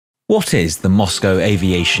What is the Moscow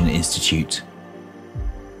Aviation Institute?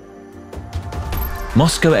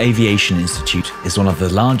 Moscow Aviation Institute is one of the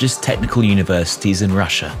largest technical universities in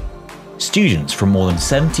Russia. Students from more than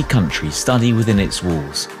 70 countries study within its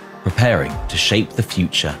walls, preparing to shape the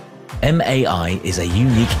future. MAI is a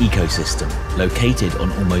unique ecosystem located on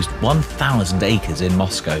almost 1,000 acres in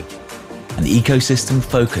Moscow. An ecosystem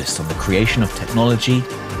focused on the creation of technology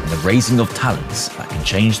and the raising of talents that can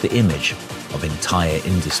change the image of entire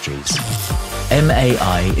industries.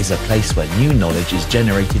 MAI is a place where new knowledge is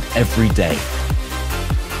generated every day,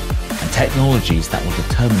 and technologies that will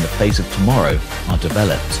determine the face of tomorrow are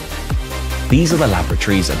developed. These are the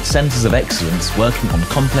laboratories and centres of excellence working on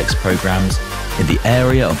complex programs in the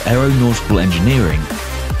area of aeronautical engineering,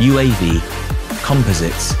 UAV,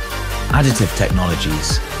 composites, additive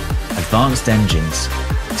technologies, advanced engines,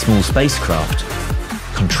 small spacecraft,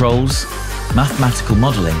 controls, mathematical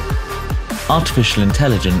modelling, artificial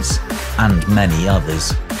intelligence, and many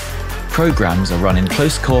others. Programs are run in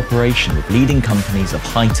close cooperation with leading companies of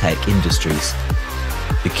high-tech industries.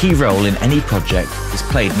 The key role in any project is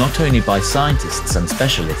played not only by scientists and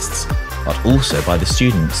specialists, but also by the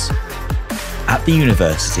students. At the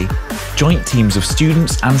university, joint teams of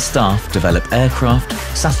students and staff develop aircraft,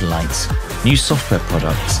 satellites, new software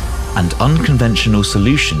products, and unconventional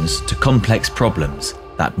solutions to complex problems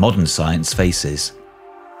that modern science faces.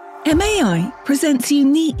 MAI presents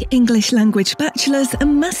unique English language bachelor's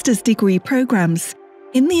and master's degree programs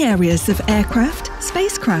in the areas of aircraft,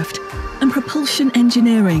 spacecraft, and propulsion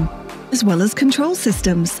engineering, as well as control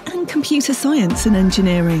systems and computer science and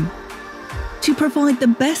engineering. To provide the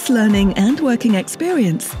best learning and working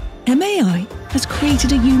experience, MAI has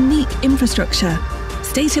created a unique infrastructure,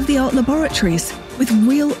 state-of-the-art laboratories with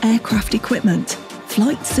real aircraft equipment,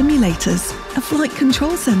 flight simulators, a flight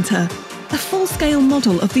control centre, a full-scale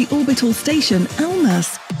model of the orbital station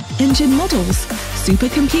Almaz, engine models,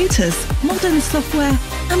 supercomputers, modern software,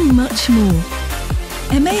 and much more.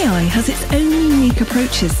 MAI has its own unique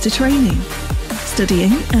approaches to training.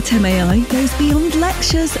 Studying at MAI goes beyond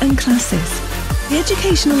lectures and classes. The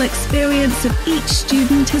educational experience of each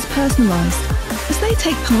student is personalised as they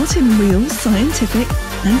take part in real scientific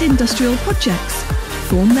and industrial projects,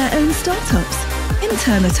 form their own startups,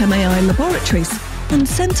 intern at MAI laboratories and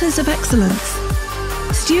centres of excellence.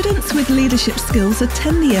 Students with leadership skills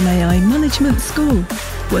attend the MAI Management School,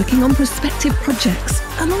 working on prospective projects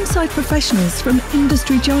alongside professionals from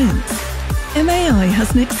industry giants. MAI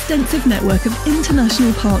has an extensive network of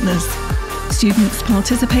international partners. Students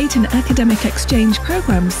participate in academic exchange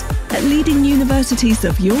programs at leading universities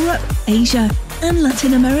of Europe, Asia, and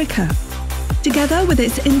Latin America. Together with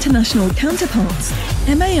its international counterparts,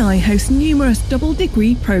 MAI hosts numerous double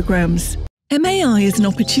degree programs. MAI is an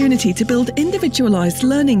opportunity to build individualised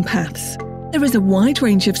learning paths. There is a wide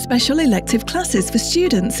range of special elective classes for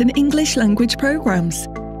students in English language programs,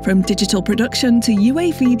 from digital production to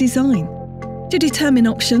UAV design, to determine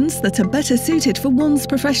options that are better suited for one's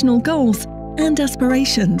professional goals and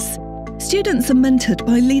aspirations. Students are mentored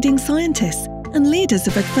by leading scientists and leaders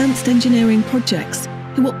of advanced engineering projects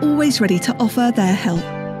who are always ready to offer their help.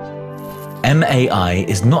 MAI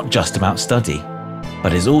is not just about study,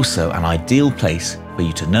 but is also an ideal place for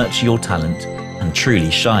you to nurture your talent and truly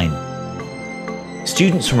shine.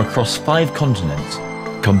 Students from across 5 continents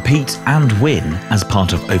compete and win as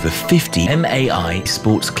part of over 50 MAI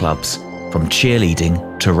sports clubs, from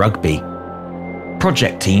cheerleading to rugby.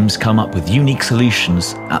 Project teams come up with unique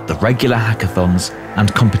solutions at the regular hackathons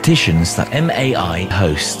and competitions that MAI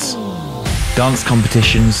hosts. Dance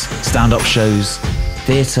competitions, stand-up shows,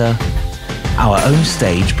 theatre. Our own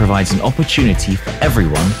stage provides an opportunity for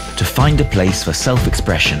everyone to find a place for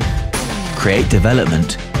self-expression, create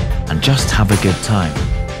development, and just have a good time.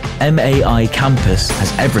 MAI campus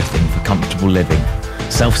has everything for comfortable living,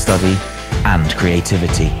 self-study, and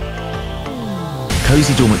creativity.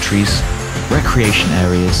 Cozy dormitories, recreation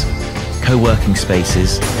areas, co-working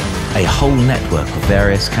spaces, a whole network of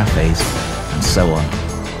various cafes, and so on.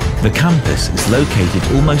 The campus is located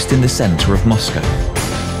almost in the centre of Moscow,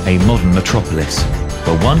 a modern metropolis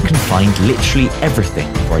where one can find literally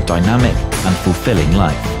everything for a dynamic and fulfilling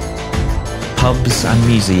life. Pubs and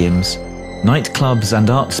museums, nightclubs and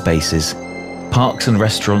art spaces, parks and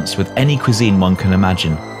restaurants with any cuisine one can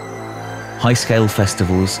imagine, high-scale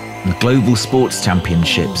festivals and global sports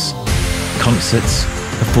championships, concerts,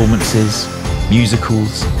 performances,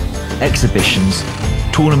 musicals, exhibitions,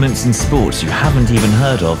 tournaments in sports you haven't even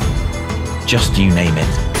heard of, just you name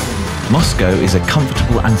it. Moscow is a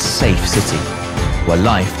comfortable and safe city where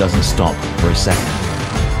life doesn't stop for a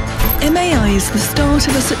second. MAI is the start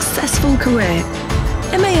of a successful career.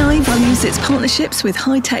 MAI values its partnerships with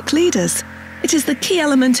high-tech leaders. It is the key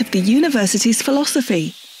element of the university's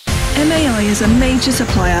philosophy. MAI is a major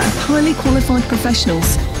supplier of highly qualified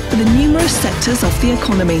professionals for the numerous sectors of the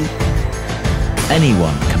economy.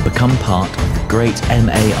 Anyone can become part of the great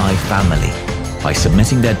MAI family by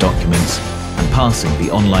submitting their documents and passing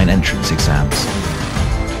the online entrance exams.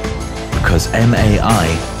 Because MAI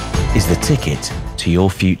is the ticket to your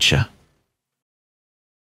future.